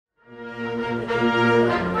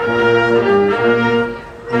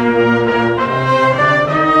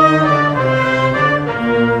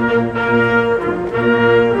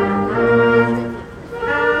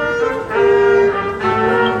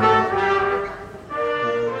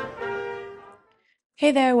Hey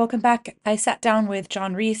there, welcome back. I sat down with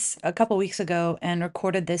John Reese a couple weeks ago and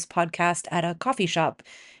recorded this podcast at a coffee shop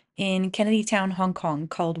in Kennedy Town, Hong Kong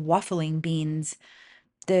called Waffling Beans.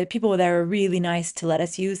 The people there are really nice to let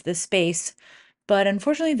us use the space, but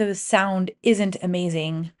unfortunately, the sound isn't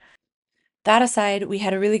amazing. That aside, we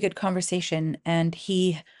had a really good conversation, and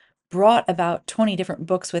he brought about 20 different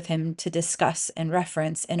books with him to discuss and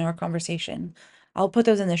reference in our conversation. I'll put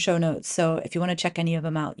those in the show notes, so if you want to check any of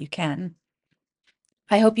them out, you can.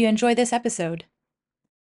 I hope you enjoy this episode.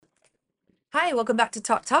 Hi, welcome back to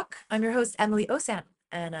Talk Talk. I'm your host, Emily Osan,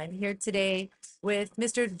 and I'm here today with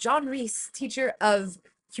Mr. John Reese, teacher of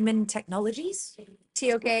Human Technologies,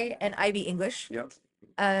 TOK, and IB English. Yep.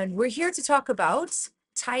 And we're here to talk about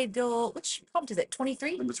title, which prompt is it?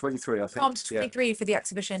 23? Number 23, I think. Prompt Yeah. 23 for the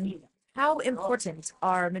exhibition. How important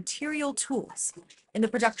are material tools in the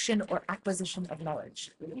production or acquisition of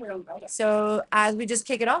knowledge? So, as we just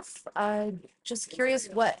kick it off, just curious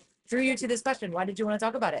what drew you to this question? Why did you want to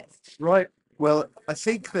talk about it? Right. Well, I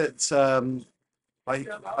think that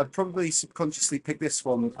I probably subconsciously picked this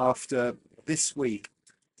one after this week.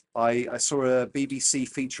 I saw a BBC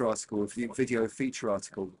feature article, a video feature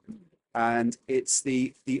article, and it's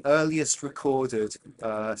the earliest recorded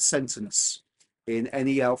sentence in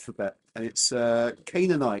any alphabet, and it's a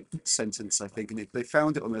Canaanite sentence, I think, and they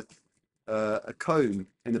found it on a comb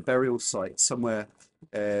in a burial site somewhere,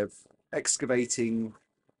 uh, excavating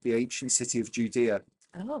the ancient city of Judea,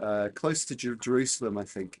 Oh, close to Jerusalem, I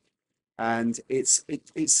think. And it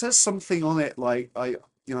says something on it like I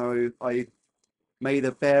may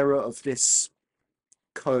the bearer of this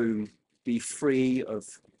comb be free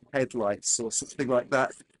of headlights or something like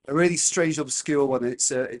that. A really strange, obscure one.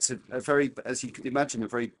 It's a very, as you can imagine, a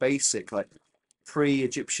very basic, like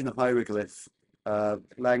pre-Egyptian hieroglyph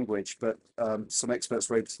language, but some experts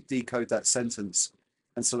were able to decode that sentence.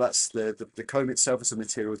 And so that's the comb itself as a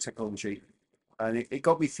material technology. And it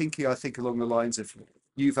got me thinking, I think, along the lines of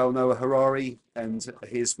Yuval Noah Harari and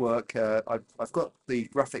his work. I've got the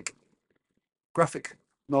graphic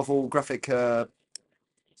novel, graphic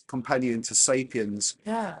companion to Sapiens,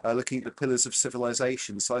 yeah. looking at the pillars of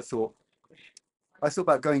civilization. So I thought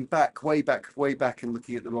about going back, way back, and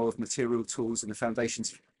looking at the role of material tools and the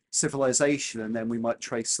foundations of civilization, and then we might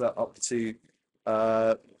trace that up to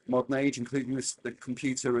uh, modern age, including the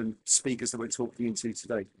computer and speakers that we're talking into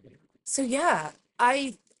today. So yeah,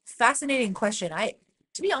 fascinating question.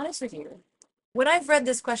 To be honest with you, when I've read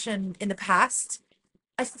this question in the past,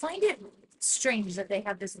 I find it strange that they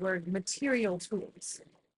have this word material tools.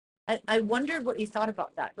 I wondered what you thought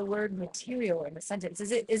about that, the word material in the sentence.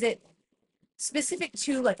 Is it specific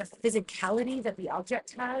to like a physicality that the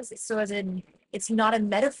object has? So as in it's not a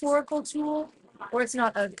metaphorical tool or it's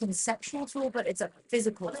not a conceptual tool, but it's a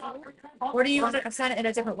physical tool? Or do you understand it in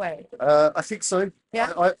a different way? I think so.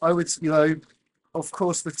 Yeah. I would, of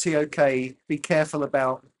course, with TOK, be careful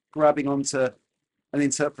about grabbing onto an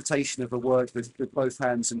interpretation of a word with both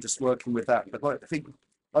hands and just working with that. But like, I think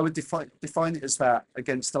I would define it as that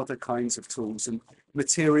against other kinds of tools and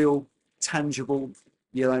material, tangible.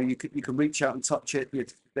 You can reach out and touch it.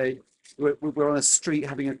 We're on a street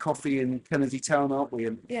having a coffee in Kennedy Town, aren't we?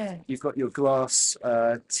 And Yeah. you've got your glass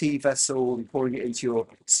tea vessel and pouring it into your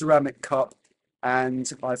ceramic cup. And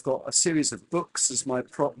I've got a series of books as my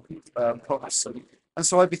props. And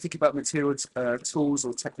so I'd be thinking about material tools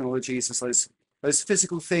or technologies as those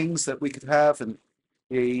physical things that we could have, and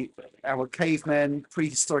our cavemen,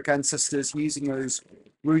 prehistoric ancestors using those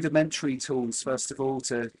rudimentary tools first of all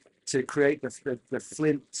to create the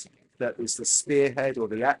flint that is the spearhead or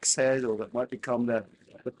the axe head, or that might become the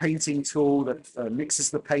painting tool that mixes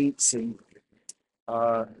the paints, and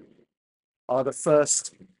uh, are the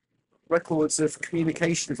first records of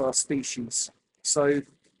communication of our species. So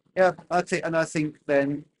yeah, I think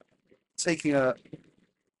then taking a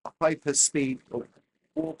hyper speed or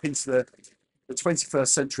warp into the 21st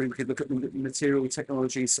century, we could look at material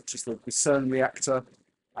technologies such as the CERN reactor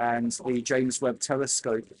and the James Webb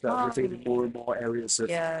Telescope that reveal more and more areas of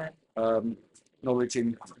Yeah. um, knowledge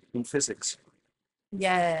in physics.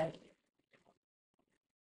 Yeah.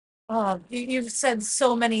 Oh, you've said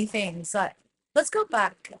so many things. Let's go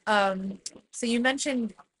back. So you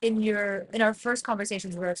mentioned in our first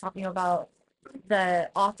conversations, we were talking about the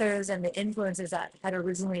authors and the influences that had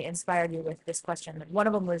originally inspired you with this question. One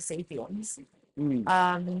of them was Sapiens. Mm,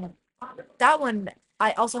 Um, that one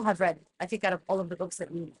I also have read. I think out of all of the books that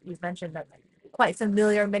you've mentioned, that quite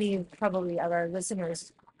familiar. Many probably of our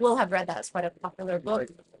listeners will have read that. It's quite a popular book. right.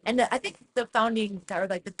 And I think the founding or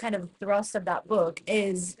like the kind of thrust of that book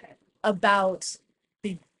is about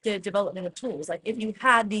the development of tools. Like if you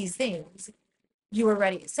had these things, you were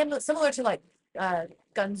ready. Similar to like uh,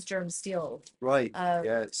 guns, germs, steel. Right. Uh,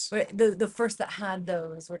 Yes. where the first that had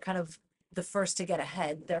those were kind of the first to get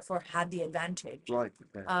ahead, therefore had the advantage. Right.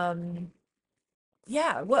 Yeah. Um,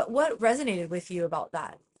 yeah, what resonated with you about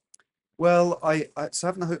that? Well, I so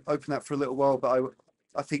I haven't opened that for a little while, but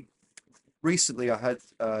I think recently I had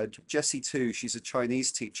Jessie too. She's a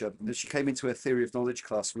Chinese teacher, and she came into a theory of knowledge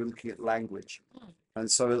class. We are looking at language, and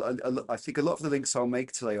so I think a lot of the links I'll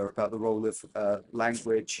make today are about the role of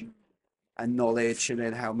language and knowledge, and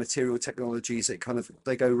then how material technologies it kind of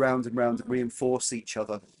they go round and round and reinforce each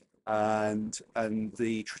other, and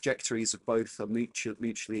the trajectories of both are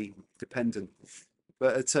mutually dependent.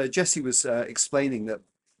 But Jessie was explaining that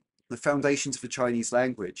the foundations of the Chinese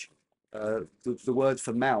language, the word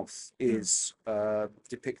for mouth is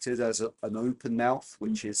depicted as an open mouth,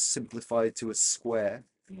 which is simplified to a square,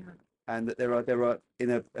 Yeah. and that there are in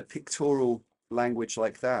a pictorial language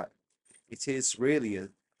like that, it is really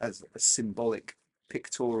as a symbolic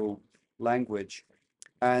pictorial language,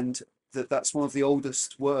 and that's one of the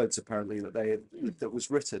oldest words apparently that was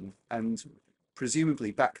written, and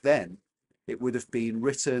presumably back then it would have been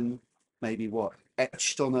written maybe what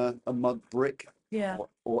etched on a mud brick, Yeah.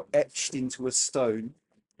 or etched into a stone,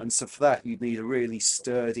 and so for that you'd need a really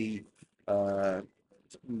sturdy uh,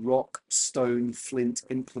 rock, stone, flint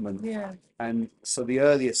implement. Yeah. And so the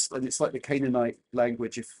earliest, and it's like the Canaanite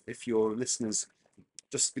language. If your listeners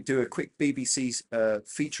just do a quick BBC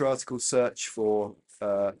feature article search for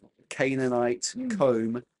Canaanite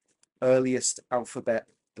comb earliest alphabet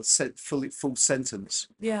full sentence,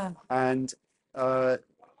 Yeah. and uh,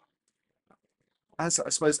 as I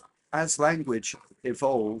suppose as language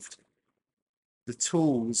evolved, the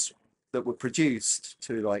tools that were produced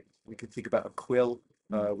to, like, we could think about a quill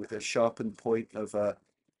with a sharpened point of a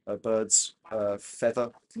bird's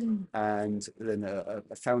feather, Mm. and then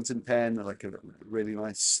a fountain pen, like a really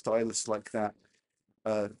nice stylus like that.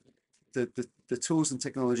 Uh, the tools and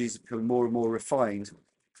technologies have become more and more refined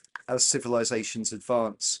as civilizations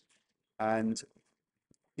advance, and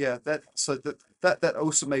yeah, that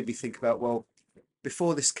also made me think about, well,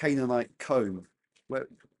 before this Canaanite comb, where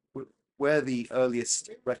where the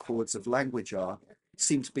earliest records of language are,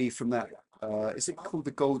 seem to be from that. Is it called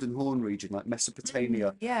the Golden Horn region, like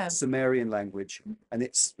Mesopotamia, Yeah. Sumerian language, and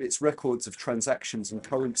it's records of transactions and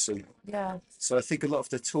currency. Yeah. So I think a lot of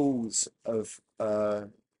the tools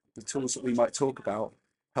that we might talk about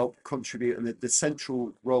help contribute, and the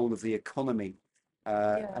central role of the economy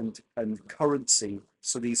Yeah. and currency.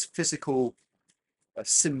 So these physical,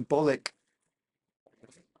 symbolic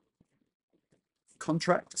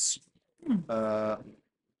contracts, uh,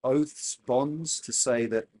 oaths, bonds to say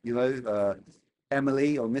that,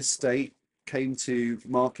 Emily on this date came to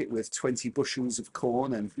market with 20 bushels of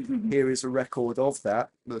corn, and here is a record of that.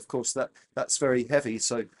 But of course, that's very heavy.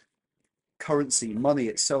 So currency, money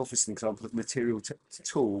itself, is an example of material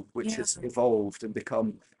tool which Yeah. has evolved and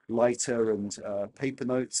become lighter, and paper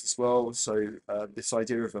notes as well. So this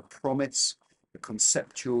idea of a promise, a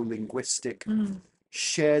conceptual, linguistic, Mm.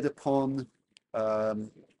 shared upon.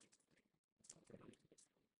 Um,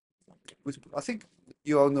 I think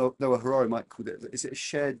you all know Noah Harari might call it. Is it a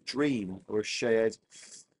shared dream or a shared?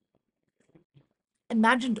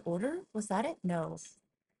 Imagined order? Was that it? No.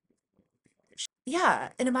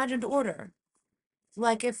 Yeah, an imagined order.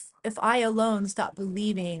 Like if I alone stop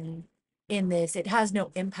believing in this, it has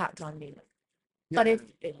no impact on me. But Yeah.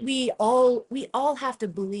 if we all have to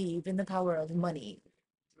believe in the power of money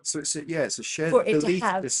So it's a shared for it to belief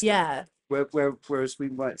have, system. yeah, Whereas we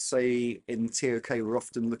might say in TOK, we're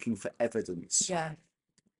often looking for evidence, yeah,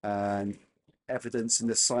 and evidence in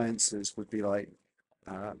the sciences would be like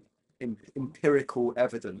uh, empirical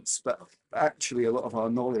evidence, but actually a lot of our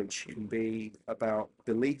knowledge can be about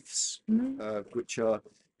beliefs, mhm, which are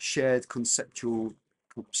shared conceptual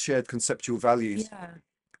values. yeah,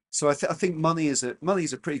 So I think money is a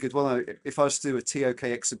pretty good one. If I was to do a TOK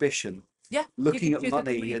exhibition, yeah. You looking can at choose a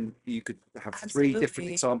money, three. and you could have three different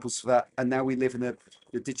Absolutely. examples for that. And now we live in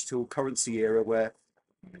the digital currency era where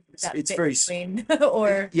That it's very Bitcoin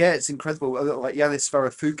or yeah, it's incredible. Like Yanis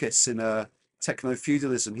Varoufakis in techno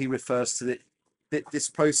feudalism, he refers to this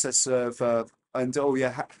process of and oh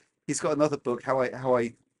yeah, he's got another book, how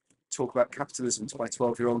I talk about capitalism to my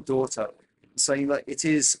 12-year-old daughter, saying that it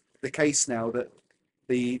is the case now that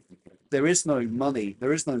the there is no money,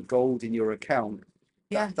 there is no gold in your account.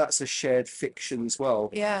 yeah, That's a shared fiction as well.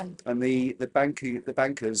 yeah, And the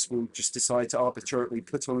bankers will just decide to arbitrarily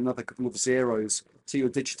put on another couple of zeros to your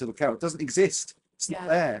digital account. It doesn't exist. It's not yeah.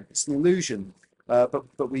 there. It's an illusion.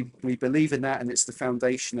 But we believe in that, and it's the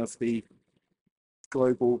foundation of the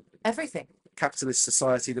global Everything. capitalist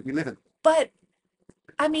society that we live in. But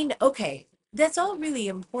I mean, okay. that's all really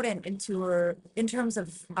important in terms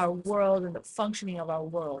of our world and the functioning of our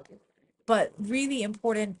world. But really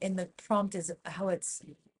important in the prompt is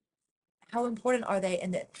how important are they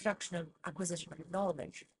in the production of acquisition of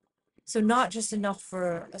knowledge? So not just enough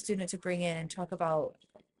for a student to bring in and talk about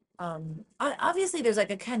obviously there's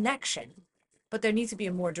like a connection, but there needs to be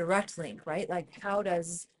a more direct link, right? Like how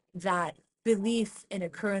does that belief in a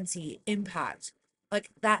currency impact like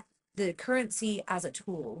that the currency as a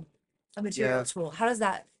tool, a material Yeah, tool, how does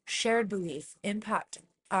that shared belief impact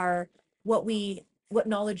our what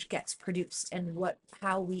knowledge gets produced and what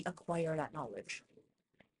how we acquire that knowledge?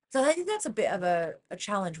 So I think that's a bit of a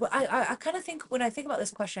challenge. Well, I kind of think when I think about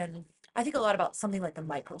this question, I think a lot about something like the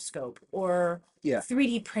microscope or yeah,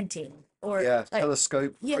 3D printing or yeah. like,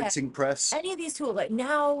 Telescope, yeah, printing press. any of these tools. Like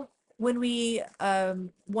now, when we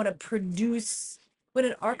want to produce, when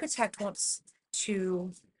an architect wants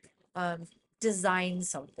to um, design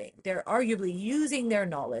something, they're arguably using their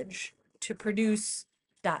knowledge to produce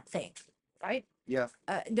that thing, right? Yeah.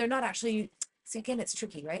 They're not actually, see, again, it's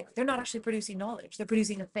tricky, right? They're not actually producing knowledge, they're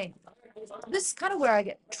producing a thing. This is kind of where I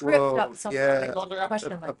get tripped Well, up sometimes yeah, with a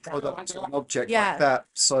question a like that. product, an object like Yeah, that.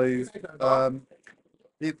 So,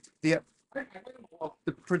 the the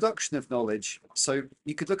the production of knowledge. So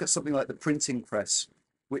you could look at something like the printing press,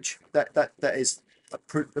 which that is a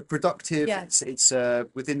productive. yeah, It's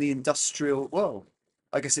within the industrial. Well,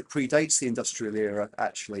 I guess it predates the industrial era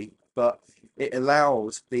actually, but it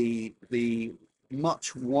allowed the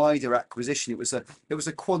much wider acquisition. It was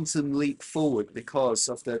a quantum leap forward because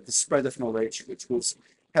of the spread of knowledge, which was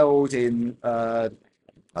held in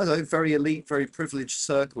I don't know, very elite, very privileged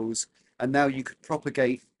circles, and now you could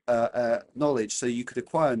propagate knowledge. So you could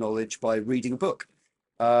acquire knowledge by reading a book.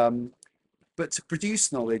 Um, but to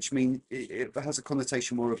produce knowledge, it has a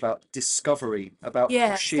connotation more about discovery, about yeah.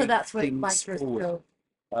 So pushing that's what things forward. microscope,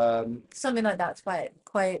 Um, something like that's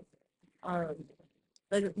quite um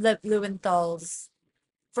like Lewinthal's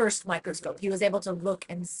first microscope. He was able to look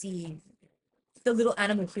and see the little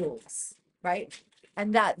animalcules, right?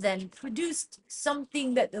 And that then produced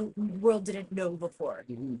something that the world didn't know before.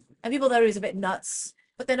 mhm, And people thought it was a bit nuts.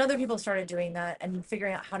 But then other people started doing that and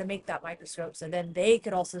figuring out how to make that microscope. So then they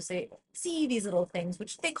could also see these little things,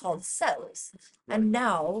 which they called cells. right. And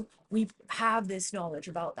now we have this knowledge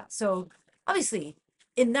about that. So obviously,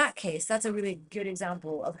 in that case, that's a really good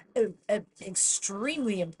example of an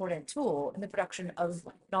extremely important tool in the production of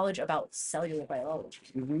knowledge about cellular biology.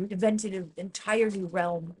 Hmm. Invented an entire new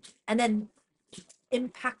realm and then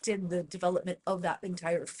impacted the development of that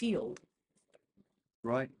entire field.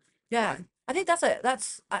 Right. Yeah, Right. I think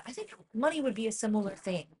I think money would be a similar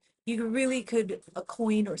thing. You really could a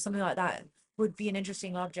coin or something like that would be an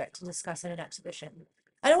interesting object to discuss in an exhibition.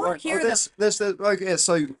 I don't want Right. to Oh, hear them. there's the okay. Yeah,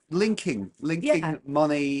 so linking Yeah. linking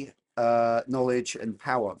money, knowledge, and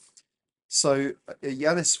power. So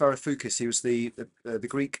Yanis Varoufakis, he was the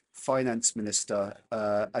Greek finance minister,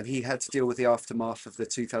 and he had to deal with the aftermath of the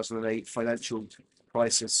 2008 financial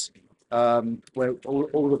crisis, where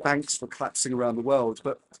all the banks were collapsing around the world.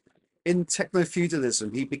 But in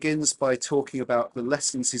techno-feudalism, he begins by talking about the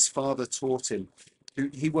lessons his father taught him.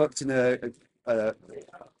 He worked in a,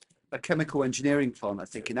 a chemical engineering plant, I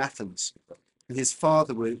think, in Athens. And his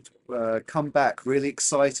father would come back really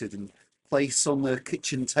excited and place on the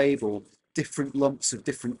kitchen table different lumps of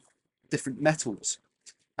different metals.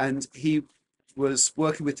 And he was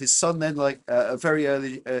working with his son then, like at a very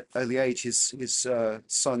early age. His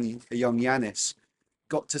son, a young Yanis,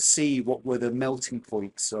 got to see what were the melting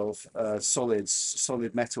points of solid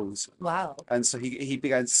metals, Wow. and so he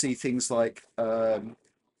began to see things like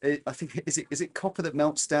I think is it copper that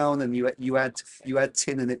melts down and you add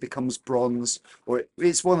tin and it becomes bronze, or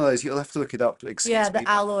it's one of those. You'll have to look it up. Yeah, Excuse me, the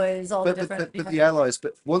alloys, all the different. but Yeah. the allies.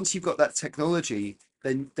 But once you've got that technology,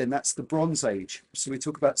 then that's the Bronze Age. So we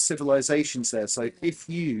talk about civilizations there. So if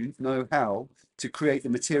you know how to create the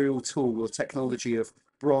material tool or technology of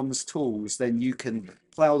bronze tools, then you can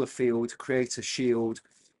plow the field, create a shield,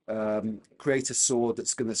 create a sword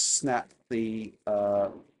that's going to snap the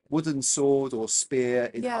wooden sword or spear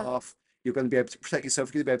in Yeah. half. You're going to be able to protect yourself.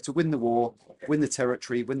 You're going to be able to win the war, win the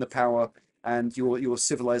territory, win the power, and your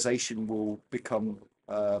civilization will become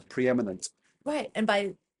preeminent. Right. And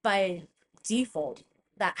by default,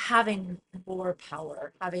 that having more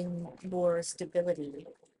power, having more stability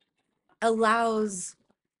allows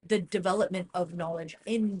the development of knowledge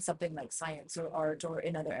in something like science or art or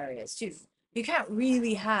in other areas too. You can't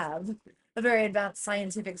really have a very advanced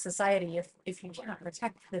scientific society if you can't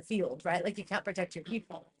protect the field, right? Like you can't protect your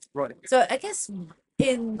people. Right. So I guess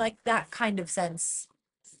in like that kind of sense,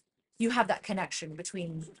 you have that connection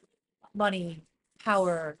between money,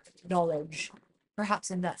 power knowledge,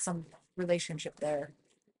 perhaps in that some relationship there.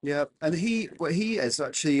 Yeah, and he is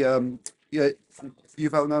actually yeah,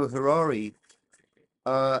 Yuval Noah Harari.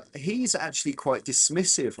 He's actually quite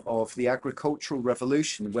dismissive of the agricultural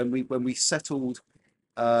revolution when we settled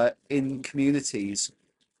in communities.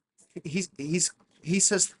 He's he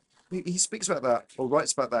says he speaks about that or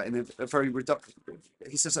writes about that in a very reductive.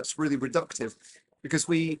 He says that's really reductive because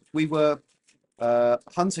we were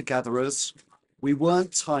hunter gatherers. We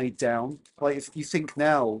weren't tied down. Like if you think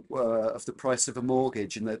now of the price of a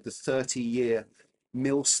mortgage and the 30-year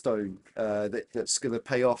millstone that's going to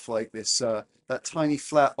pay off like this, that tiny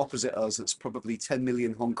flat opposite us that's probably 10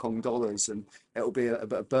 million Hong Kong dollars and it'll be a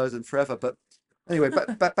burden forever. But anyway,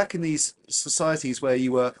 back in these societies where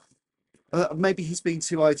you were maybe he's being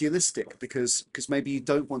too idealistic because maybe you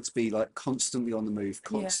don't want to be like constantly on the move,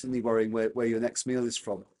 Yeah. constantly worrying where your next meal is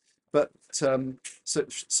from. But so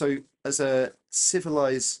as a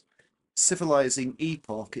civilizing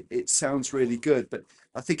epoch, it sounds really good. But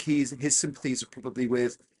I think his sympathies are probably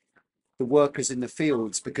with the workers in the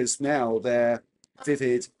fields because now their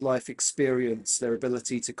vivid life experience, their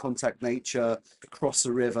ability to contact nature, cross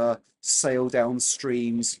a river, sail down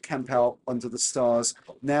streams, camp out under the stars,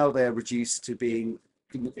 now they're reduced to being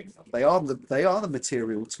they are the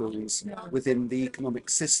material tools within the economic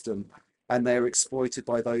system and they're exploited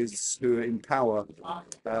by those who are in power.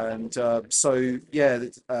 And so, yeah,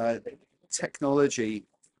 technology,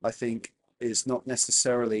 I think, is not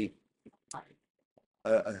necessarily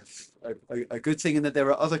a, a good thing, in that there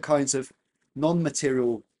are other kinds of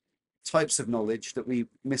non-material types of knowledge that we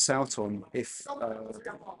miss out on if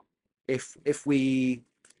we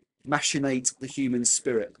machinate the human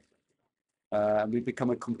spirit and we become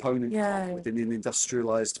a component Yeah. within an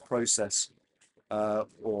industrialized process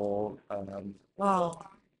or Wow.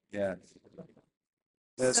 yeah,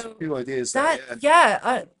 there's a So few ideas there. that, Yeah,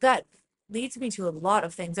 yeah, that leads me to a lot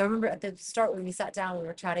of things. I remember at the start when we sat down, we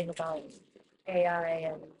were chatting about AI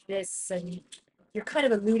and this, and you're kind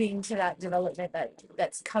of alluding to that development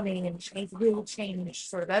that's coming and will change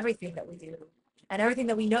sort of everything that we do and everything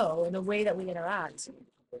that we know and the way that we interact.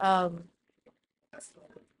 Um,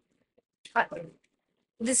 I,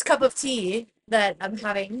 this cup of tea that I'm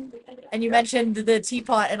having, and you yeah, mentioned the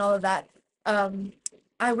teapot and all of that. Um,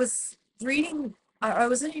 I was reading, I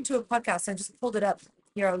was listening to a podcast. I just pulled it up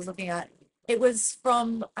here. I was looking at. It was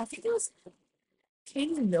from, I think it was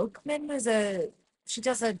Katie Milkman. She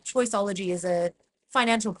does a Choiceology, is a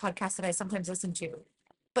financial podcast that I sometimes listen to.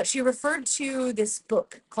 But she referred to this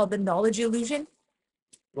book called The Knowledge Illusion.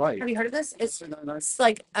 right. Have you heard of this? So, no, no. It's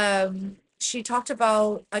like she talked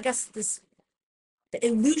about, I guess, this the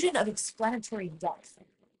illusion of explanatory depth.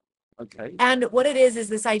 Okay. And what it is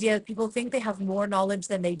this idea that people think they have more knowledge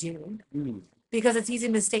than they do Mm, because it's easy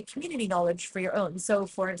to mistake community knowledge for your own. So,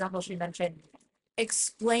 for example, she mentioned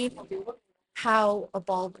explain how a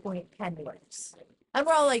ballpoint pen works. And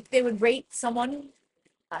we're all like, they would rate someone,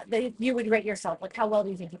 you would rate yourself, like, how well do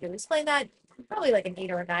you think you could explain that? Probably like an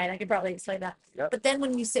 8 or a 9. I could probably explain that. yep. But then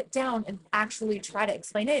when you sit down and actually try to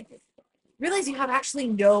explain it, realize you have actually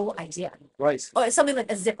no idea. Right. Oh, it's something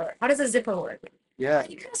like a zipper. How does a zipper work? Yeah.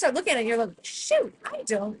 You kind of start looking at it, you're like, shoot, I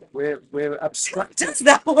don't. We're How abstracted does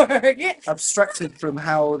that work? Yeah. abstracted from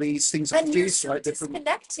how these things are And you're produced, so right? Different.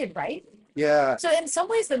 disconnected, right? Yeah. So in some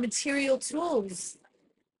ways, the material tools,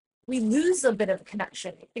 we lose a bit of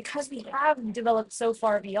connection because we have developed so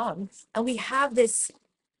far beyond, and we have this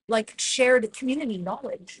like shared community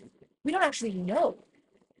knowledge. We don't actually know.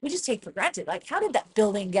 We just take for granted. Like, how did that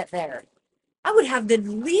building get there? I would have the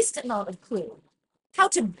least amount of clue how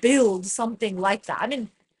to build something like that. I mean,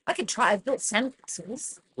 I could try. I've built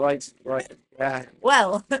sandcastles. Right. Right. Yeah.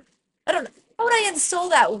 Well, I don't know. How would I install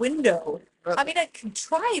that window? Uh, I mean, I could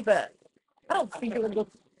try, but I don't think it would look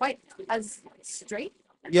quite as straight.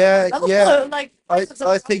 yeah. Yeah. Like, I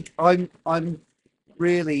think I'm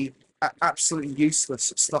really absolutely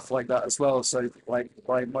useless at stuff like that as well. So like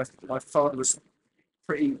my father was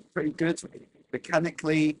pretty good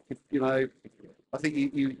mechanically. You know, I think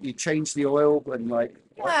you change the oil and like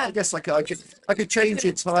yeah, I guess like I could change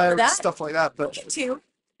your tire and that stuff like that. But too.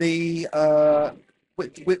 the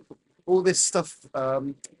with all this stuff,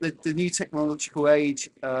 the new technological age.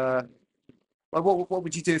 Like what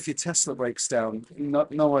would you do if your Tesla breaks down?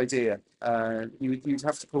 No idea. You'd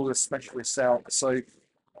have to pull the specialists out. So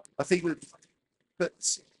I think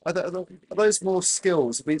that but are those more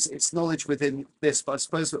skills? I mean, it's knowledge within this, but I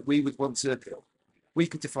suppose that we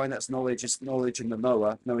could define that as knowledge in the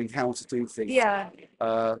knower, knowing how to do things. Yeah,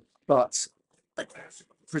 But but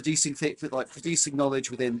producing things like producing knowledge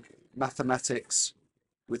within mathematics,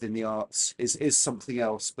 within the arts is something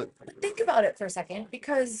else. But Think about it for a second,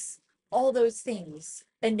 because all those things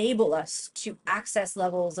enable us to access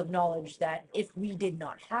levels of knowledge that if we did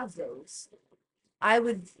not have those, I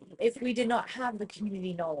would, if we did not have the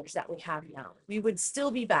community knowledge that we have now, we would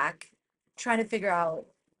still be back trying to figure out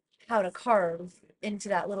how to carve into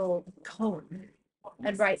that little cone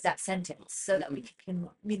and write that sentence so that we can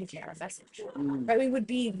communicate our message. Right? We would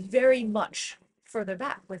be very much further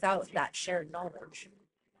back without that shared knowledge.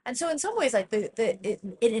 And so in some ways, like it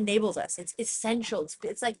enables us. It's essential.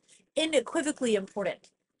 It's like unequivocally important.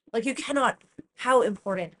 Like you cannot, how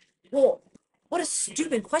important? Well, what a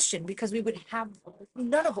stupid question, because we would have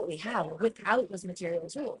none of what we have without those material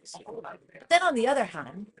tools. Then on the other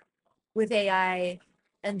hand, with AI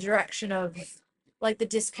and direction of like the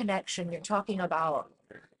disconnection you're talking about,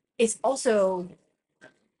 it's also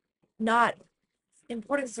not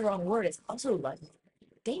important is the wrong word. It's also like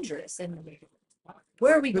dangerous. And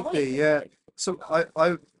where are we could going be, with yeah. it? So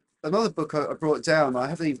I another book I brought down. I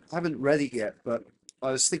haven't read it yet, but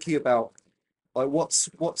I was thinking about like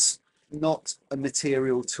what's not a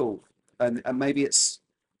material tool, and maybe it's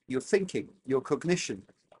your thinking, your cognition,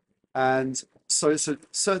 and so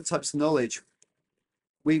certain types of knowledge.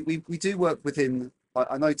 We do work within.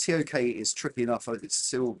 I know TOK is tricky enough. It's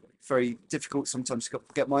still very difficult sometimes to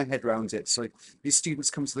get my head around it. So these students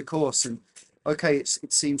come to the course and okay,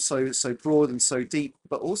 it seems so broad and so deep,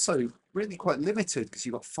 but also really quite limited because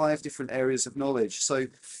you've got 5 different areas of knowledge. So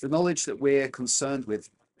the knowledge that we're concerned with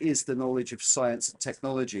is the knowledge of science and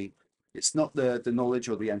technology. It's not the knowledge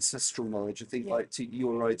or the ancestral knowledge. I think Yeah. like to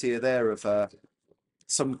your idea there of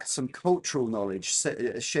some cultural knowledge,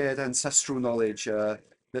 shared ancestral knowledge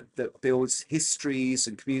that builds histories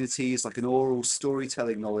and communities, like an oral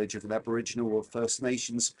storytelling knowledge of an Aboriginal or First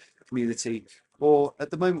Nations community. Or at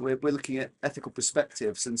the moment, we're looking at ethical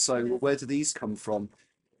perspectives, and so where do these come from?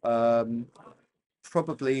 Um,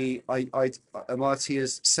 Probably,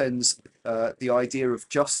 Amartya sends the idea of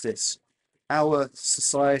justice. Our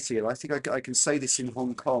society, and I think I can say this in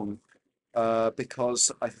Hong Kong,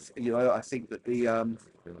 because I think that the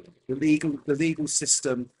legal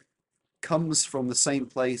system comes from the same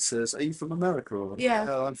place as. Are you from America or?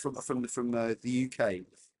 Yeah. I'm from the UK,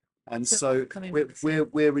 and So so coming we're from the we're same.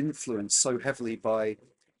 we're influenced so heavily by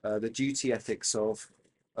the duty ethics of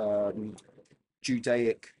um,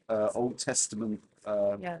 Judaic Old Testament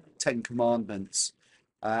Yeah. Ten Commandments,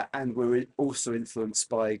 and we're also influenced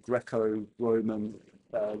by Greco-Roman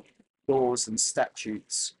uh, laws and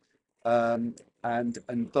statutes, um, and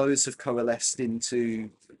those have coalesced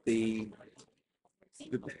into the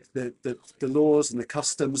the laws and the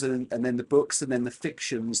customs and then the books and then the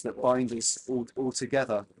fictions that bind us all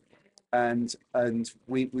together. And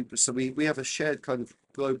we have a shared kind of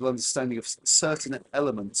global understanding of certain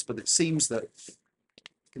elements, but it seems that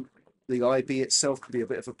the IB itself can be a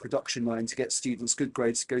bit of a production line to get students good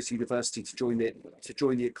grades to go to university to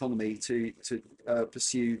join the economy to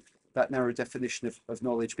pursue that narrow definition of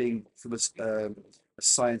knowledge being from a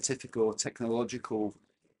scientific or technological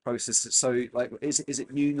process. So like is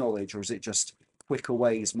it new knowledge or is it just quicker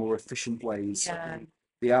ways, more efficient ways? Yeah.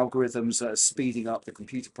 The algorithms are speeding up, the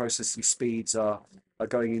computer processing speeds are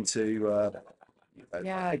going into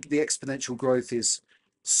Yeah. the exponential growth is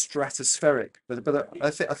stratospheric. But I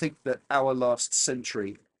think that our last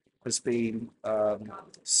century has been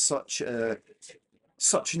such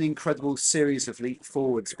an incredible series of leap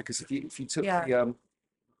forwards because if you took Yeah.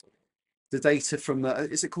 the data from the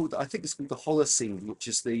is it called I think it's called the Holocene, which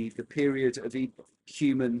is the period of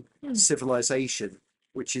human Hmm. civilization,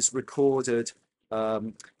 which is recorded.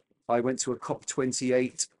 Um, I went to a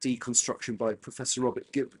COP28 deconstruction by Professor Robert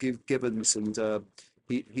Gibbons, and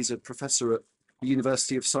he's a professor at the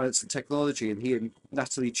University of Science and Technology, and he and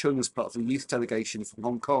Natalie Chung, as part of the youth delegation from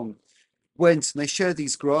Hong Kong, went and they share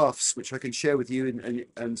these graphs, which I can share with you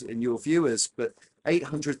and your viewers, but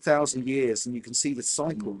 800,000 years, and you can see the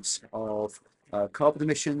cycles of carbon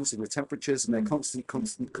emissions and the temperatures, and they're constant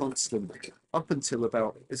up until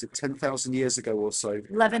about, is it 10,000 years ago or so,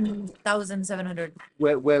 11,700.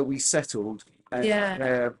 where we settled, and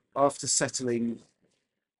Yeah. after settling,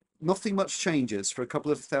 nothing much changes for a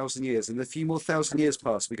couple of thousand years, and a few more thousand years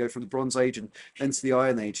pass. We go from the Bronze Age and then to the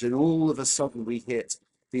Iron Age, and all of a sudden we hit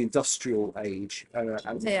the Industrial Age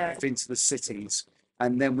and Yeah. move into the cities,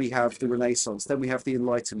 and then we have the Renaissance, then we have the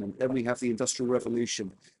Enlightenment, then we have the Industrial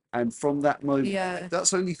Revolution, and from that moment, Yeah.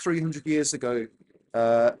 that's only 300 years ago.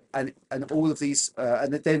 And all of these,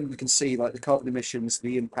 and then we can see like the carbon emissions,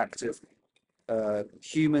 the impact of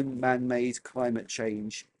human man-made climate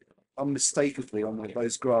change unmistakably on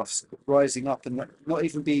those graphs rising up and not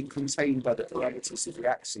even being contained by the parameters of the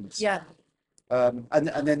axes. Yeah.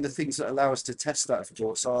 And then the things that allow us to test that, of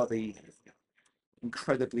course, are the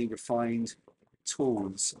incredibly refined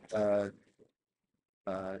tools in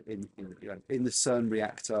the CERN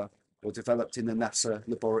reactor or developed in the NASA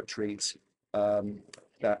laboratories,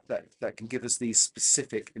 that can give us these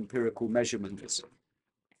specific empirical measurements,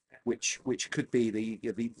 which could be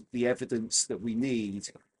the evidence that we need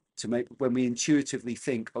to make when we intuitively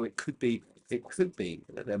think, oh, it could be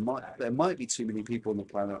that there might be too many people on the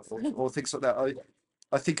planet, or things like that.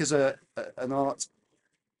 I think as an art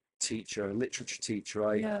teacher, a literature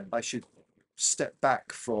teacher, Yeah. I should step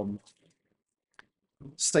back from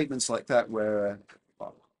statements like that where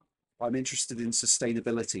I'm interested in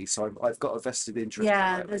sustainability, so I've got a vested interest.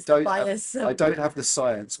 Yeah, I there's the don't have bias I of don't have the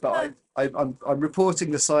science, but Huh. I'm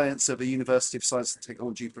reporting the science of a University of Science and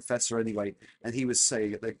Technology professor anyway, and he was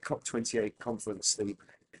saying at the COP28 conference,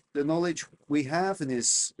 the knowledge we have and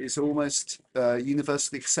is almost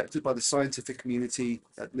universally accepted by the scientific community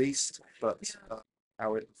at least, but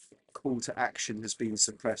our call to action has been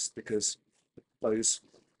suppressed because those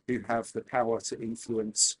who have the power to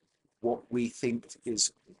influence what we think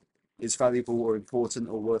is valuable or important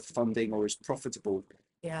or worth funding or is profitable,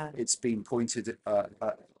 Yeah. it's been pointed at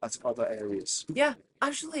other areas. Yeah,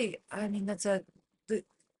 actually, I mean the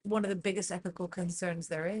one of the biggest ethical concerns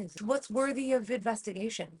there is. What's worthy of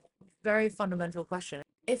investigation? Very fundamental question.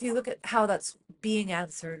 If you look at how that's being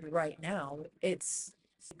answered right now, it's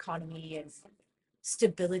economy and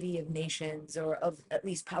stability of nations or of at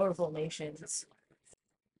least powerful nations.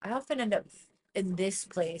 I often end up in this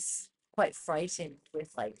place quite frightened with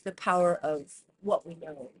like the power of what we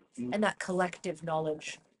know Mm. and that collective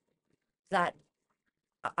knowledge that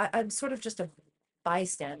I'm sort of just a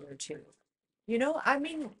bystander to. You know, I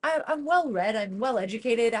mean, I'm well read, I'm well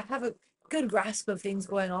educated, I have a good grasp of things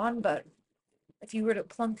going on, but if you were to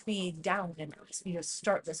plunk me down and ask me to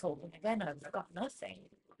start this whole thing again, I've got nothing.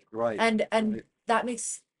 Right. And Right. that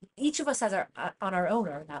makes each of us as our on our own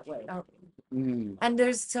are that way. Mm. And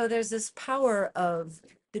there's this power of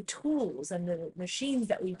the tools and the machines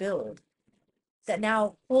that we build that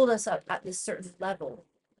now hold us up at this certain level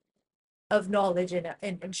of knowledge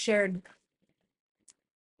and shared.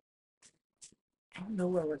 I don't know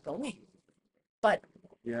where we're going, but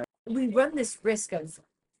Yeah. we run this risk of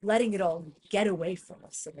letting it all get away from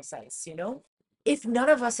us in a sense, you know? If none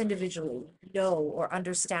of us individually know or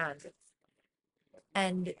understand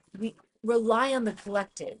and we rely on the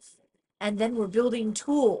collective, and then we're building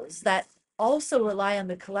tools that also rely on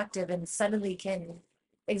the collective and suddenly can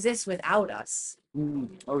exist without us,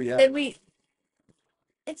 Oh yeah. then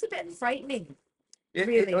it's a bit frightening,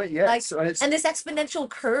 really. Like, Yes, and it's and this exponential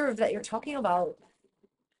curve that you're talking about,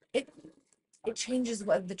 it it changes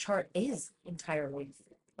what the chart is entirely.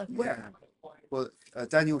 Like yeah. where Well,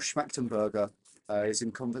 Daniel Schmachtenberger there's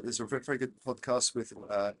a very good podcast with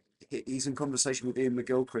he's in conversation with Ian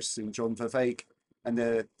McGilchrist and John Vervaeke, and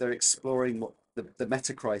they're exploring what the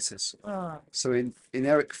meta crisis. So in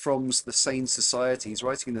Eric Fromm's The Sane Society, he's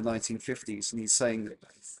writing in the 1950s, and he's saying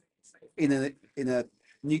that in a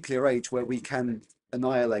nuclear age where we can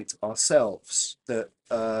annihilate ourselves, that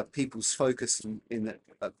people's focus in the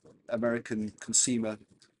American consumer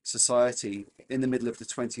society in the middle of the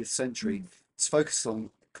 20th century is focused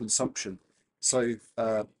on consumption. So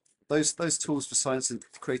those tools for science and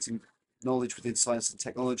creating knowledge within science and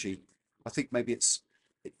technology, I think maybe it's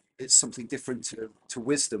something different to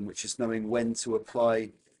wisdom, which is knowing when to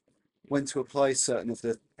apply certain of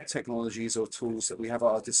the technologies or tools that we have at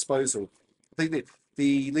our disposal. I think that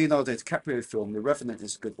the Leonardo DiCaprio film, The Revenant,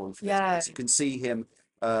 is a good one for this. Yeah. Because you can see him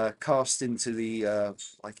cast into the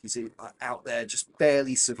like he's out there just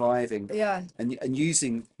barely surviving, Yeah, and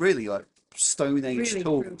using really like Stone Age really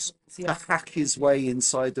tools to yeah. hack his way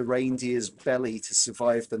inside the reindeer's belly to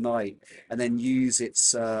survive the night, and then use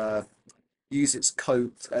its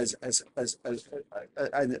coat as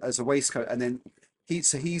a waistcoat, and then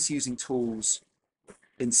he's using tools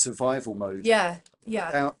in survival mode. Yeah,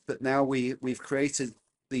 yeah. But now we've created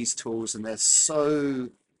these tools, and they're so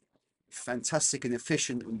fantastic and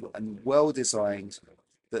efficient and well designed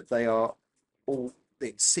that they are all.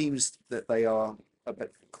 It seems that they are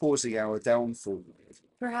causing our downfall.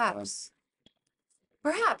 Perhaps.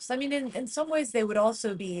 Perhaps. I mean, in some ways, they would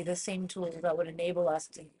also be the same tool that would enable us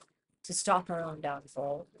to stop our own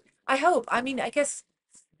downfall. I hope. I mean, I guess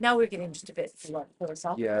now we're getting just a bit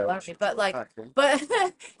philosophical, Yeah. aren't we? But like, Okay. but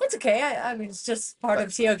it's okay. I mean, it's just part of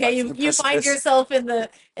Back- TOK. back to You the you find precipice. yourself in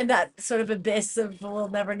that sort of abyss of we'll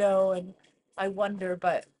never know, and I wonder.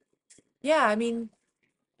 But yeah, I mean,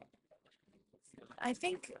 I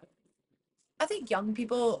think I think young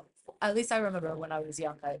people, at least I remember when I was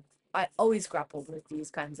young, I always grappled with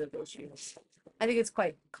these kinds of issues. I think it's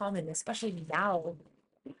quite common, especially now.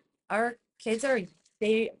 Our kids are,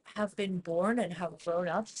 they have been born and have grown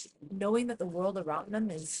up knowing that the world around them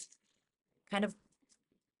is kind of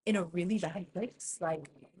in a really bad place. Like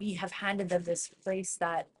we have handed them this place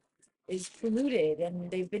that is polluted and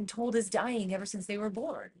they've been told is dying ever since they were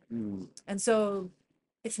born. Mm. And so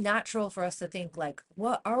it's natural for us to think like,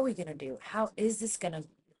 what are we gonna do? How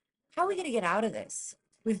are we gonna get out of this?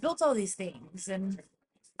 We've built all these things and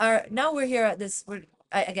now we're here at this,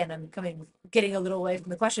 again, getting a little away from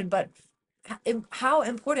the question, but how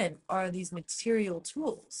important are these material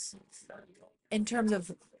tools in terms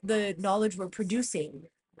of the knowledge we're producing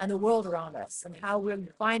and the world around us and how we're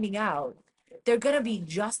finding out they're going to be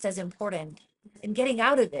just as important in getting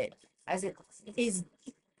out of it as it is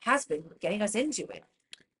has been getting us into it.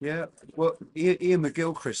 Yeah, well, Ian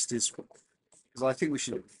McGilchrist is, because I think we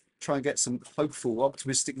should try and get some hopeful,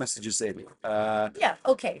 optimistic messages in. Yeah,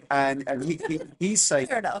 okay, And he's saying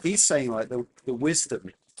fair enough. like the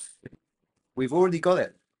wisdom we've already got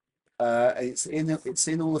it. It's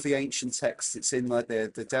in all of the ancient texts. It's in like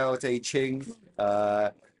the Tao Te Ching, uh,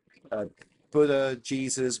 Buddha,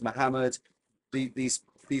 Jesus, Muhammad, these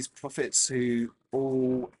prophets who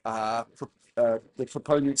all the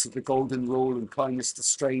proponents of the golden rule and kindness to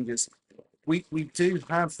strangers. We do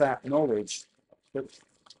have that knowledge, but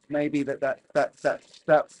maybe that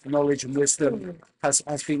knowledge and wisdom has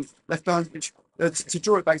been left behind. Which, to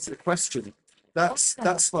draw it back to the question, Yeah.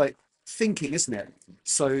 that's like thinking, isn't it?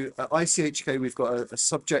 So at ICHK, we've got a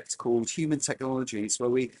subject called human technologies, where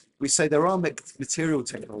we say there are material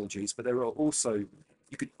technologies, but there are also,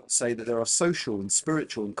 you could say that there are social and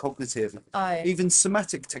spiritual and cognitive, I even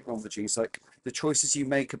somatic technologies, like the choices you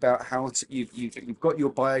make about how to, you've got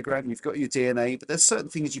your biogram, you've got your DNA, but there's certain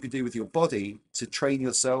things you can do with your body to train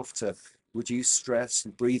yourself to reduce stress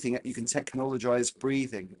and breathing. You can technologize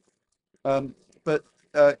breathing. But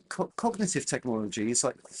cognitive technology is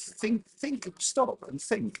like think, stop and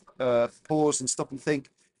think, pause and stop and think,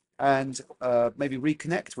 and maybe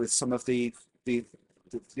reconnect with some of the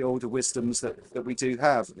the older wisdoms that we do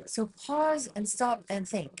have. so pause and stop and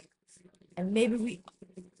think, and maybe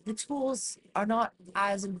the tools are not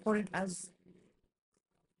as important as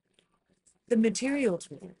the material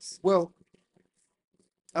tools. Well,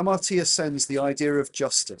 Amartya Sen's The Idea of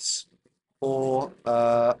Justice, or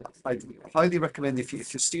I highly recommend if your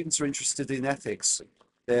students are interested in ethics,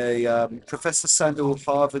 the Professor Sandel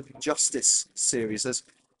Harvard Justice series.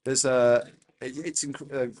 There's a it's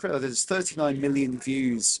incredible. There's 39 million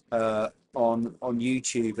views on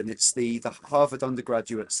YouTube, and it's the Harvard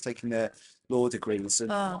undergraduates taking their law degrees,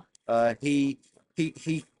 and Uh, he he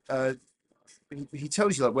he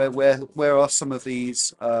tells you like where are some of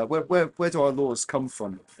these where do our laws come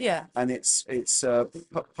from, yeah. and it's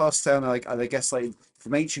passed down like I guess like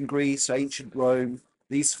from ancient Greece, ancient Rome,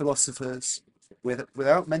 these philosophers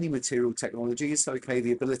without many material technologies, okay,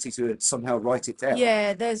 the ability to somehow write it down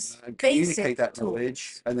Yeah, there's and communicate basic that tools.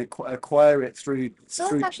 knowledge and acquire it So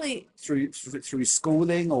that's actually, through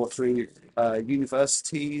schooling or through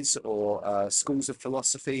universities or schools of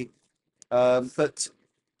philosophy, but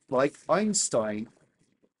like Einstein,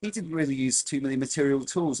 he didn't really use too many material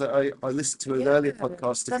tools. I listened to an yeah, earlier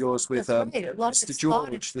podcast of that's yours with that's right. A lot of Mr. it's thought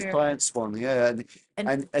George, the experiment science one, yeah, and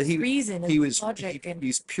and reason he and was he logic and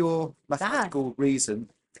used pure that. mathematical reason,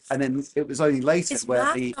 and then it was only later It's where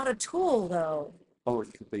math, the not a tool, though. oh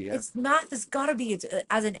it could be yeah It's math has got to be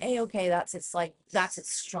as an A-OK. That's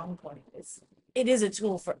its strong point. It is a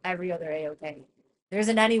tool for every other A-OK. There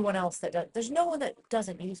isn't anyone else that does. There's no one that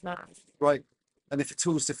doesn't use math. right. And if a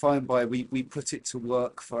tool's defined by we put it to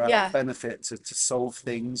work for our Yeah. benefit to solve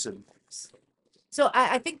things and So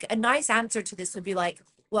I think a nice answer to this would be like,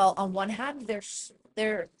 well, on one hand,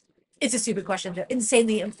 there it's a stupid question. They're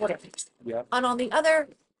insanely important. yeah And on the other,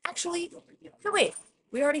 actually, no wait,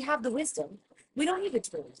 we already have the wisdom. We don't need the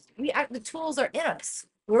tools. The tools are in us.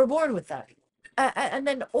 We're born with them. And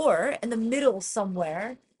then, or in the middle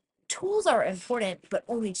somewhere, tools are important, but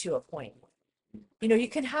only to a point. You know, you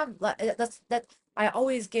can have that's that. I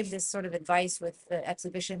always give this sort of advice with the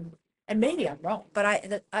exhibition, and maybe I'm wrong, but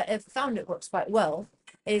I've found it works quite well.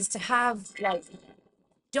 Is to have like,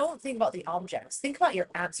 don't think about the objects. Think about your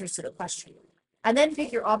answers to the question, and then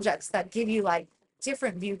pick your objects that give you like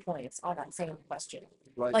different viewpoints on that same question.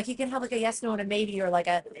 right. Like you can have like a yes, no, and a maybe, or like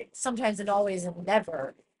a sometimes and always and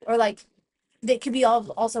never, or like they could be all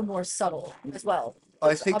also more subtle as well. I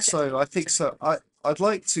The think objects. so. I think so. I'd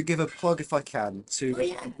like to give a plug if I can Oh to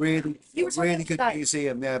yeah, you a were talking really about good that.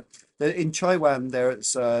 museum there. In Taiwan,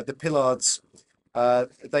 there's the Pillards.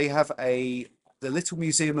 They have the Little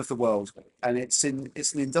Museum of the World, and it's an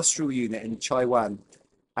industrial unit in Taiwan,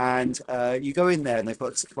 and you go in there, and they've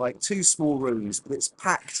got like two small rooms, but it's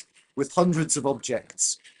packed with hundreds of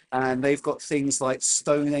objects. And they've got things like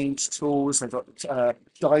Stone Age tools. They've got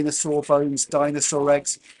dinosaur bones, dinosaur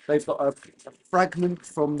eggs. They've got a fragment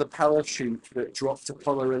from the parachute that dropped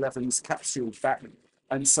Apollo 11's capsule back.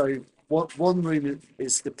 And so one room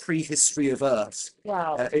is the prehistory of Earth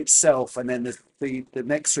Wow. itself, and then the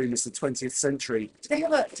next room is the 20th century. Do they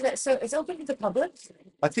have a, so it's open to the public?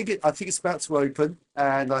 I think it's about to open,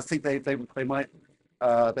 and I think they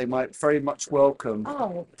might very much welcome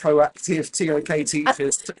Oh, proactive TOK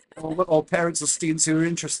teachers or parents or students who are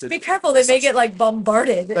interested. be careful, they may get like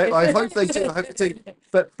bombarded. I hope they do. I hope they do. I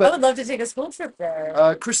But would love to take a school trip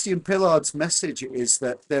there. Christian Pillard's message is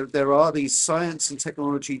that there are these science and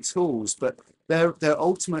technology tools, but their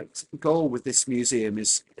ultimate goal with this museum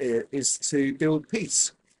is to build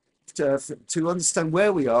peace, to understand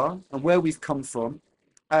where we are and where we've come from.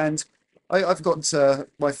 And I've got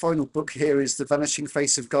my final book here is The Vanishing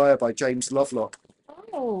Face of Gaia by James Lovelock.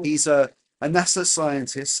 Oh, He's a NASA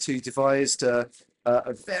scientist who devised a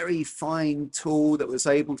very fine tool that was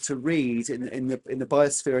able to read in the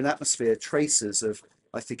biosphere and atmosphere traces of,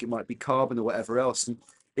 I think it might be carbon or whatever else. And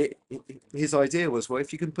his idea was, well,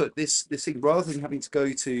 if you can put this thing, rather than having to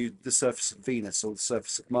go to the surface of Venus or the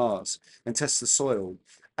surface of Mars and test the soil,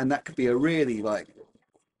 and that could be a really like,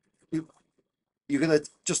 you're going to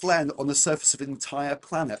just land on the surface of an entire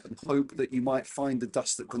planet and hope that you might find the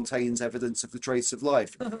dust that contains evidence of the trace of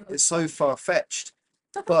life. It's so far-fetched.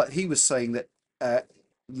 But he was saying that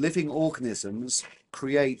living organisms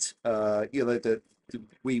create,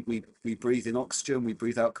 we breathe in oxygen, we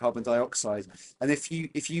breathe out carbon dioxide, and if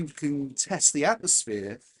you can test the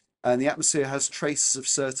atmosphere, and the atmosphere has traces of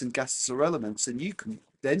certain gases or elements, and you can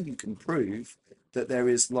prove that there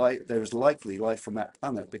is likely life on that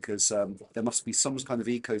planet, because there must be some kind of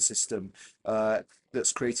ecosystem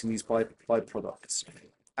that's creating these byproducts.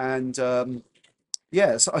 And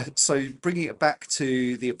so bringing it back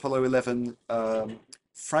to the Apollo 11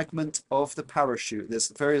 fragment of the parachute, there's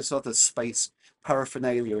various other space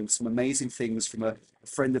paraphernalia and some amazing things from a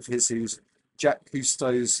friend of his who's Jacques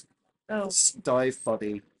Cousteau's dive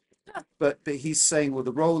buddy. But he's saying, well,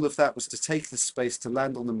 the role of that was to take the space to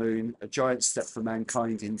land on the moon, a giant step for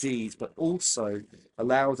mankind indeed, but also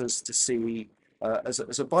allowed us to see, as a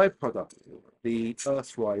byproduct, the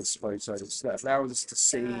Earthrise photos that allowed us to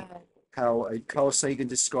see how Carl Sagan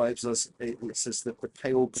describes us. It says that the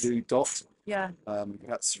pale blue dot. yeah.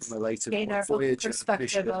 That's from a later Gain our Voyager perspective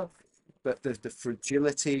mission. of, But the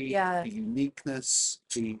fragility, Yeah. the uniqueness,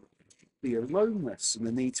 the aloneness, and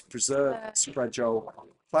the need to preserve this fragile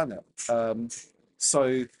planet.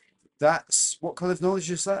 So that's what kind of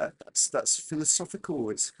knowledge is that? That's philosophical.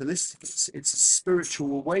 It's holistic. It's a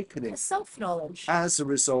spiritual awakening self-knowledge. as a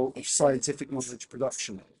result of scientific knowledge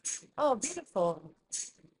production. Oh, beautiful.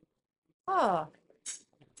 Oh,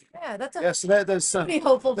 yeah, that's a Yeah. So there's pretty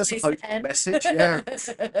hopeful that's a place to hope end. message. Yeah.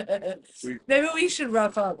 Maybe we should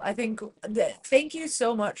wrap up. I think thank you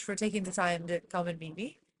so much for taking the time to come and meet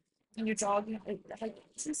me. And your dog, like,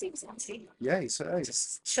 he seems happy. Yeah. So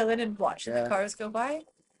Just chilling and watching the Yeah. cars go by.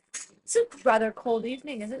 It's a rather cold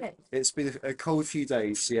evening, isn't it? it's been a cold few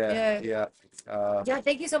days. Yeah. Yeah. Yeah. Yeah,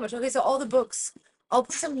 thank you so much. Okay, so all the books, I'll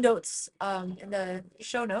put some notes in the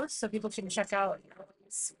show notes so people can check out,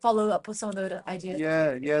 follow up with some of the ideas.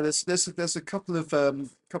 Yeah. There's a couple of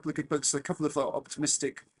good books, a couple of like,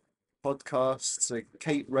 optimistic podcasts.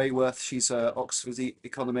 Kate Rayworth, she's a Oxford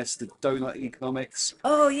economist, the Donut Economics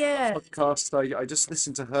Oh yeah. podcast. I just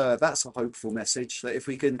listened to her. That's a hopeful message that if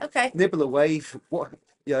we can Okay. nibble away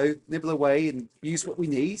nibble away and use what we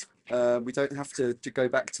need. We don't have to go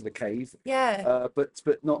back to the cave, Yeah. but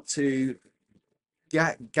not to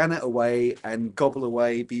gan it away and gobble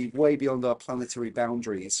away, be way beyond our planetary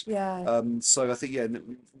boundaries. Yeah. So I think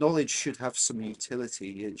knowledge should have some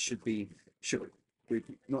utility. It should we're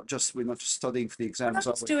not just studying for the We're exams, not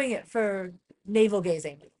are just we? doing it for navel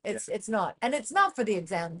gazing. It's not, and it's not for the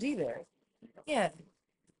exams either. Yeah.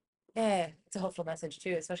 Yeah, it's a hopeful message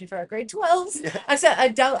too, especially for our grade 12s. Yeah.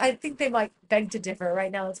 I think they might beg to differ. Right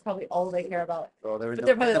now, it's probably all they care about. Oh, they're in But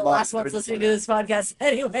they're probably the in mind, last they're ones in- listening to this podcast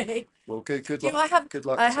anyway. Well, good You know, luck. Good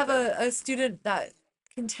luck. I to have them. a student that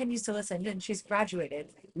continues to listen, and she's graduated.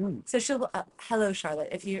 Mm. So she'll hello Charlotte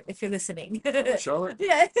if you're listening. Charlotte,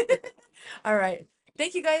 Yeah. All right.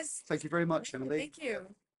 Thank you guys. thank you very much, Emily. Thank you.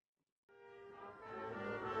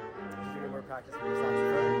 Should we do more practice with your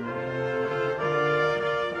saxophone?